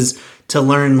experiences to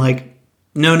learn like,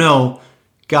 no,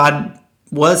 God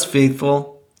was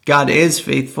faithful. God is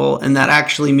faithful. And that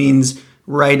actually means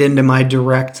right into my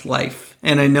direct life.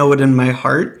 And I know it in my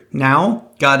heart now,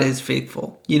 God is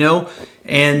faithful, you know?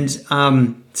 And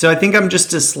so I think I'm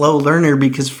just a slow learner,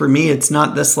 because for me, it's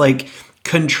not this like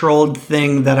controlled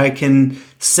thing that I can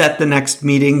set the next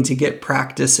meeting to get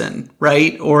practice in,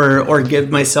 right? Or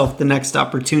give myself the next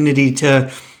opportunity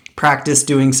to practice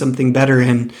doing something better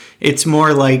in. It's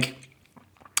more like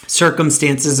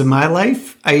circumstances of my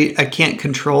life. I can't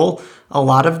control a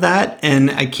lot of that, and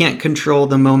I can't control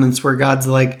the moments where God's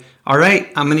like, all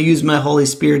right, I'm going to use my Holy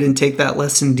Spirit and take that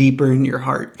lesson deeper in your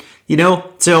heart, you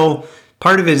know? So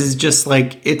part of it is just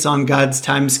like, it's on God's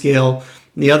time scale.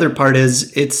 The other part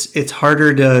is it's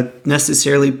harder to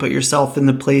necessarily put yourself in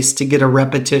the place to get a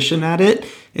repetition at it.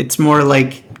 It's more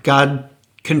like God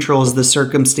controls the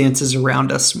circumstances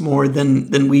around us more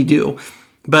than we do.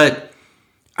 But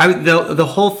the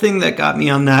whole thing that got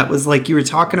me on that was like, you were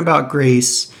talking about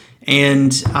grace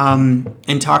and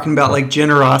talking about like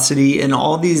generosity and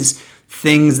all these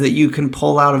things that you can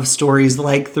pull out of stories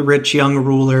like the rich young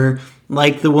ruler,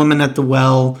 like the woman at the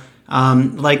well,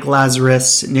 like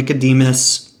Lazarus,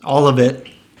 Nicodemus, all of it,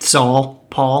 Saul,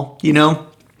 Paul, you know?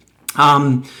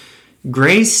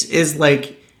 Grace is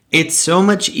like, it's so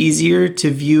much easier to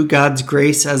view God's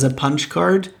grace as a punch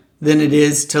card than it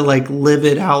is to like live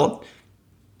it out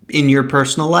in your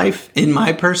personal life. In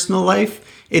my personal life,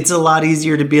 it's a lot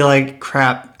easier to be like,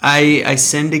 crap, I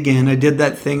sinned again. I did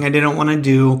that thing I didn't want to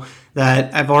do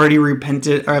that I've already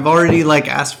repented, or I've already like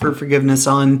asked for forgiveness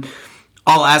on.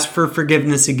 I'll ask for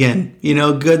forgiveness again. You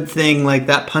know, good thing, like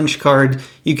that punch card,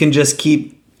 you can just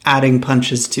keep adding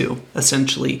punches to,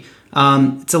 essentially.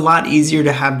 It's a lot easier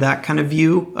to have that kind of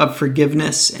view of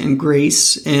forgiveness and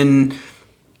grace in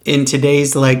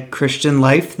today's like Christian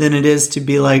life than it is to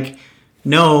be like,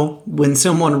 no, when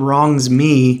someone wrongs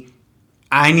me,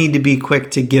 I need to be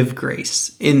quick to give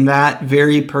grace in that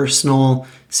very personal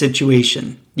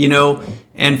situation, you know?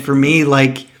 And for me,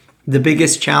 like, the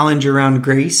biggest challenge around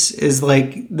grace is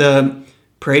like the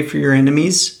pray for your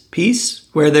enemies piece,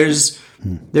 where there's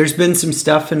been some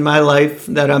stuff in my life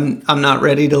that I'm not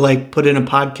ready to like put in a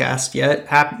podcast yet.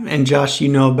 And Josh, you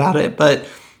know about it, but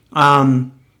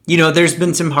you know, there's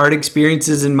been some hard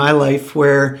experiences in my life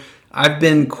where I've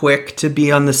been quick to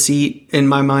be on the seat in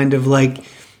my mind of like,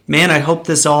 man, I hope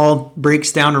this all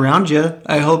breaks down around you.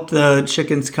 I hope the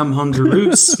chickens come home to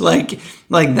roost. like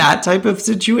that type of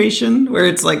situation where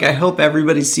it's like, I hope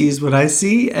everybody sees what I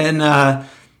see. And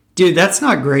dude, that's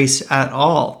not grace at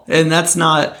all. And that's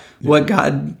not what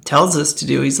God tells us to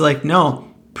do. He's like, no,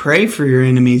 pray for your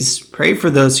enemies. Pray for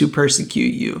those who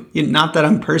persecute you. Not that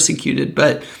I'm persecuted,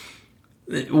 but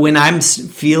when I'm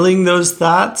feeling those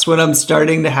thoughts, when I'm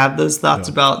starting to have those thoughts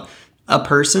about a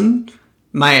person,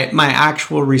 my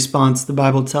actual response, the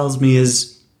Bible tells me,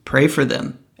 is pray for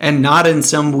them, and not in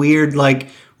some weird like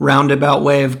roundabout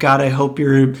way of God, I hope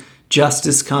your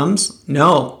justice comes.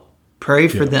 No, pray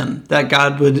for them that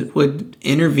God would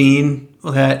intervene,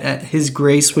 that his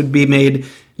grace would be made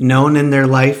known in their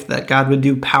life, that God would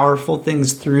do powerful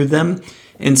things through them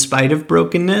in spite of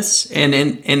brokenness. And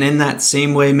in that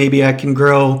same way, maybe I can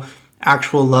grow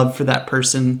actual love for that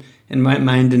person in my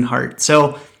mind and heart.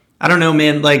 So I don't know,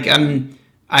 man, like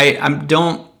I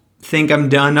don't think I'm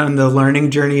done on the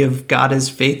learning journey of God is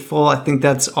faithful. I think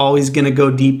that's always going to go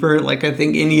deeper. Like I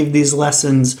think any of these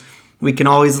lessons, we can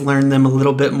always learn them a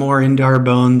little bit more into our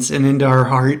bones and into our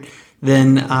heart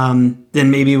than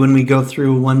maybe when we go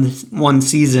through one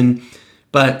season.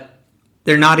 But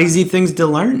they're not easy things to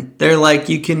learn. They're like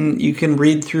you can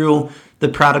read through the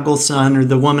prodigal son or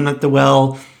the woman at the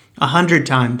well 100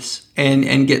 times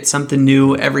and get something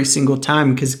new every single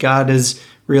time, because God is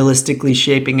realistically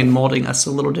shaping and molding us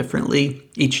a little differently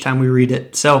each time we read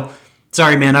it. So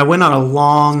sorry, man, I went on a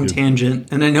long tangent,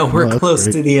 and I know we're close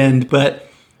to the end, but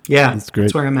yeah,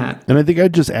 that's where I'm at. And I think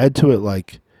I'd just add to it,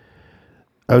 like,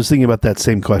 I was thinking about that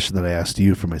same question that I asked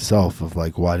you for myself of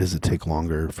like, why does it take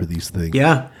longer for these things?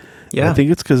 Yeah. And I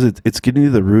think it's because it's getting to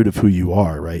the root of who you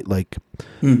are, right? Like,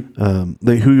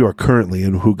 like who you are currently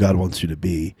and who God wants you to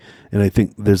be. And I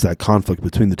think there's that conflict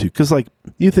between the two. Because like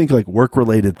you think like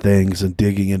work-related things and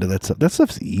digging into that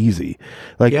stuff's easy.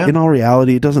 Like in all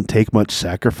reality, it doesn't take much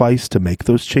sacrifice to make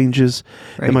those changes.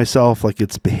 In myself, like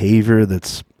it's behavior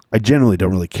that's I generally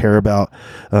don't really care about.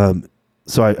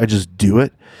 So I just do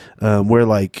it. Where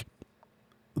like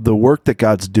the work that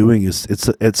God's doing is it's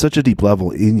at such a deep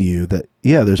level in you that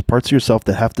there's parts of yourself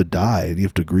that have to die, and you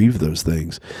have to grieve those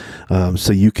things,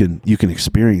 so you can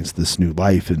experience this new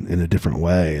life in a different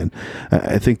way. And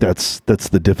I think that's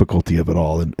the difficulty of it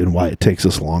all, and why it takes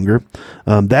us longer.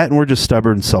 That, and we're just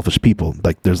stubborn, selfish people.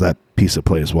 Like there's that piece of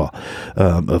play as well,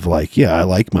 of like, I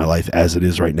like my life as it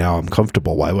is right now. I'm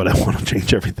comfortable. Why would I want to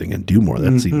change everything and do more?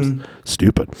 That seems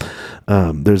stupid.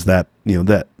 There's that,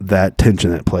 that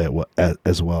tension at play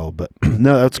as well. But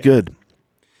no, that's good.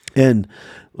 And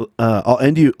I'll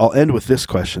end with this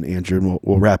question, Andrew, and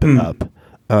we'll wrap it up.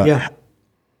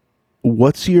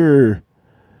 What's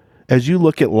as you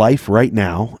look at life right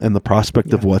now and the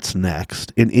prospect of what's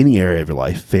next in any area of your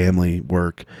life, family,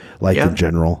 work, life in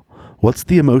general, what's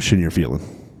the emotion you're feeling?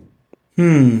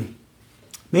 Man,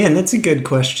 that's a good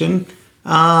question.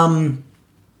 I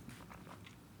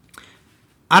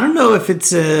don't know if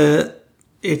it's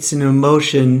an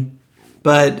emotion,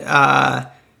 but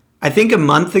I think a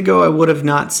month ago I would have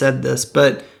not said this,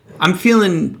 but I'm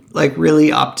feeling like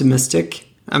really optimistic.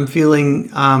 I'm feeling,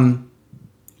 I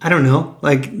don't know,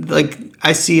 like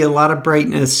I see a lot of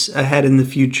brightness ahead in the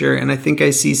future. And I think I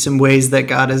see some ways that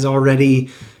God is already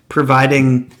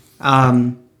providing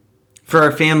for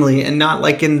our family, and not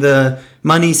like in the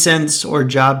money sense or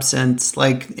job sense,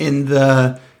 like in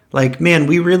the, like, man,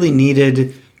 we really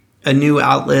needed a new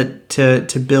outlet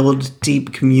to build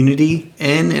deep community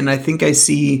in. And I think I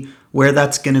see where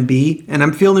that's going to be. And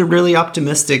I'm feeling really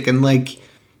optimistic, and like,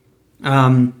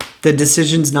 the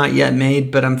decision's not yet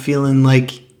made, but I'm feeling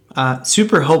like,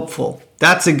 super hopeful.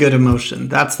 That's a good emotion.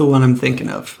 That's the one I'm thinking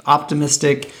of.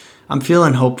 Optimistic. I'm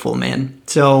feeling hopeful, man.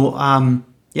 So,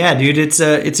 dude, it's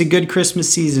a good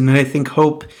Christmas season. And I think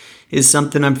hope is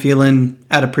something I'm feeling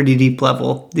at a pretty deep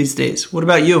level these days. What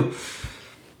about you?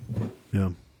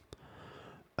 Yeah.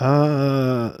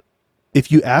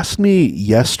 If you asked me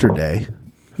yesterday,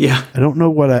 I don't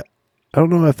know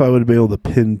if I would be able to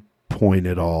pinpoint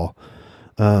it all.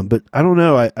 But I don't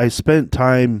know. I spent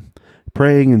time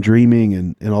praying and dreaming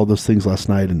and all those things last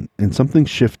night, and something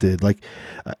shifted. Like,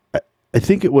 I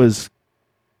think it was,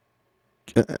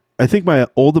 I think my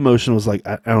old emotion was like,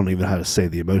 I don't even know how to say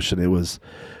the emotion. It was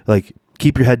like,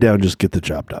 keep your head down, just get the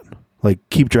job done. Like,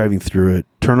 keep driving through it,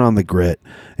 turn on the grit,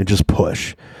 and just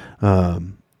push.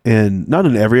 And not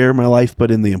in every area of my life, but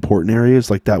in the important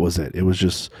areas, like that was it. It was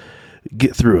just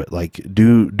get through it. Like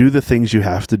do the things you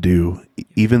have to do,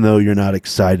 even though you're not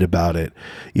excited about it,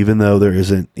 even though there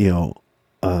isn't,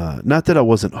 not that I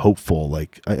wasn't hopeful.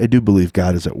 Like I do believe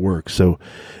God is at work. So,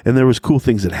 and there was cool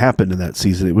things that happened in that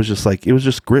season. It was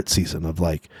just grit season of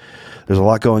like, there's a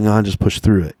lot going on, just push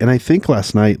through it. And I think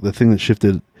last night, the thing that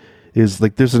shifted is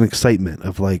like, there's an excitement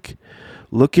of like,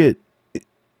 look at,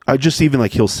 I just even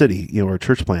like Hill City, our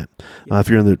church plant. If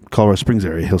you're in the Colorado Springs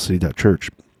area,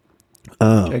 hillcity.church.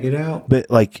 Check it out. But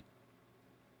like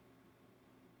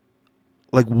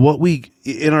what we,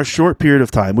 in our short period of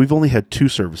time, we've only had 2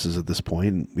 services at this point,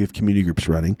 and we have community groups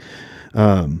running.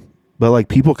 but like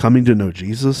people coming to know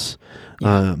Jesus,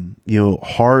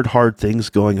 hard things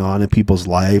going on in people's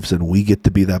lives, and we get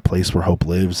to be that place where hope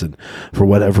lives. And for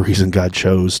whatever reason, God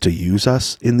chose to use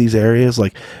us in these areas.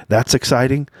 Like, that's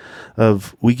exciting.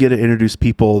 We get to introduce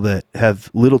people that have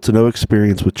little to no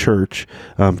experience with church,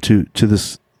 to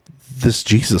this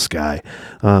Jesus guy,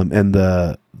 and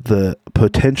the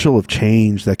potential of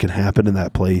change that can happen in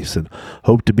that place and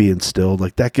hope to be instilled.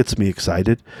 Like, that gets me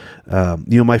excited.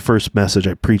 My first message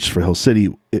I preached for Hill City,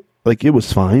 it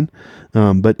was fine.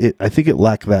 But I think it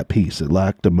lacked that piece. It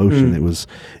lacked emotion. It was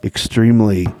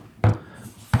extremely,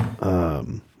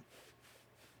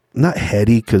 not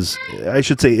heady, because I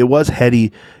should say it was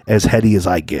heady as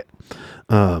I get.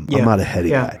 I'm not a heady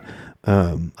guy.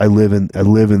 I live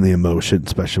in the emotion,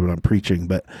 especially when I'm preaching,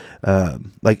 but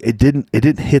it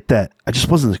didn't hit that. I just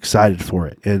wasn't excited for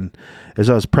it. And as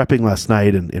I was prepping last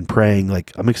night and praying,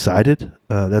 like, I'm excited.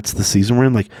 That's the season we're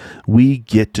in. Like, we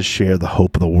get to share the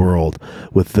hope of the world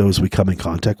with those we come in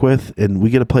contact with, and we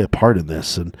get to play a part in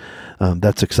this. And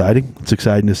that's exciting. It's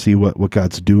exciting to see what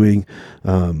God's doing.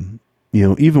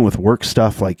 Even with work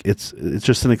stuff, like it's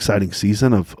just an exciting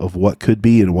season of what could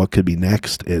be and what could be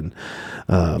next. And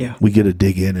we get to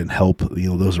dig in and help,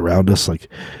 those around us. Like,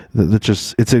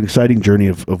 it's an exciting journey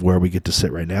of where we get to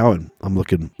sit right now. And I'm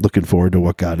looking forward to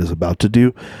what God is about to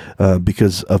do,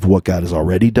 because of what God has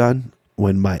already done,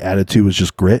 when my attitude was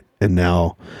just grit, and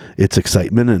now it's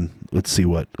excitement, and let's see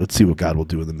what God will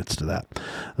do in the midst of that.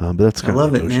 But that's kind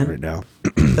of my emotion right now.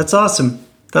 That's awesome.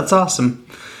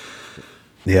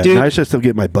 Yeah, dude, I just have to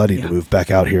get my buddy to move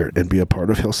back out here and be a part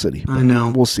of Hill City. I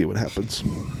know. We'll see what happens.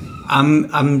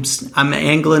 I'm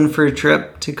angling for a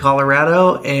trip to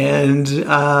Colorado, and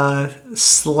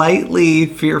slightly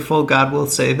fearful God will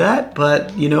say that,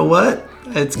 but you know what?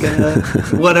 It's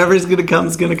whatever's gonna come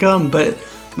is gonna come. But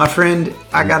my friend,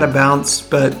 I gotta bounce.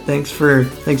 But thanks for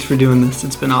doing this.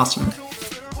 It's been awesome.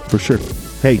 For sure.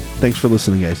 Hey, thanks for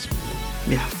listening, guys.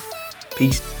 Yeah.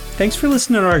 Peace. Thanks for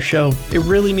listening to our show. It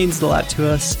really means a lot to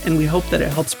us, and we hope that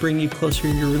it helps bring you closer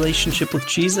in your relationship with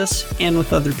Jesus and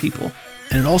with other people.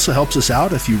 And it also helps us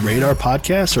out if you rate our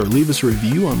podcast or leave us a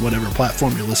review on whatever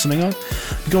platform you're listening on.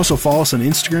 You can also follow us on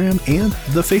Instagram and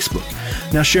the Facebook.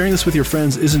 Now, sharing this with your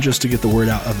friends isn't just to get the word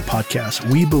out of the podcast.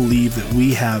 We believe that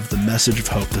we have the message of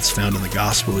hope that's found in the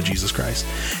gospel of Jesus Christ.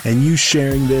 And you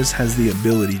sharing this has the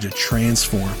ability to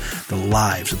transform the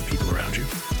lives of the people around you.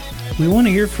 We want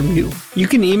to hear from you. You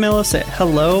can email us at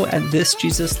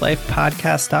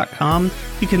hello@thisjesuslifepodcast.com.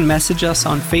 You can message us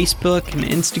on Facebook and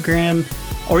Instagram,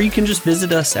 or you can just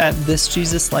visit us at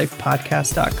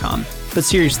thisjesuslifepodcast.com. But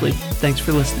seriously, thanks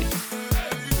for listening.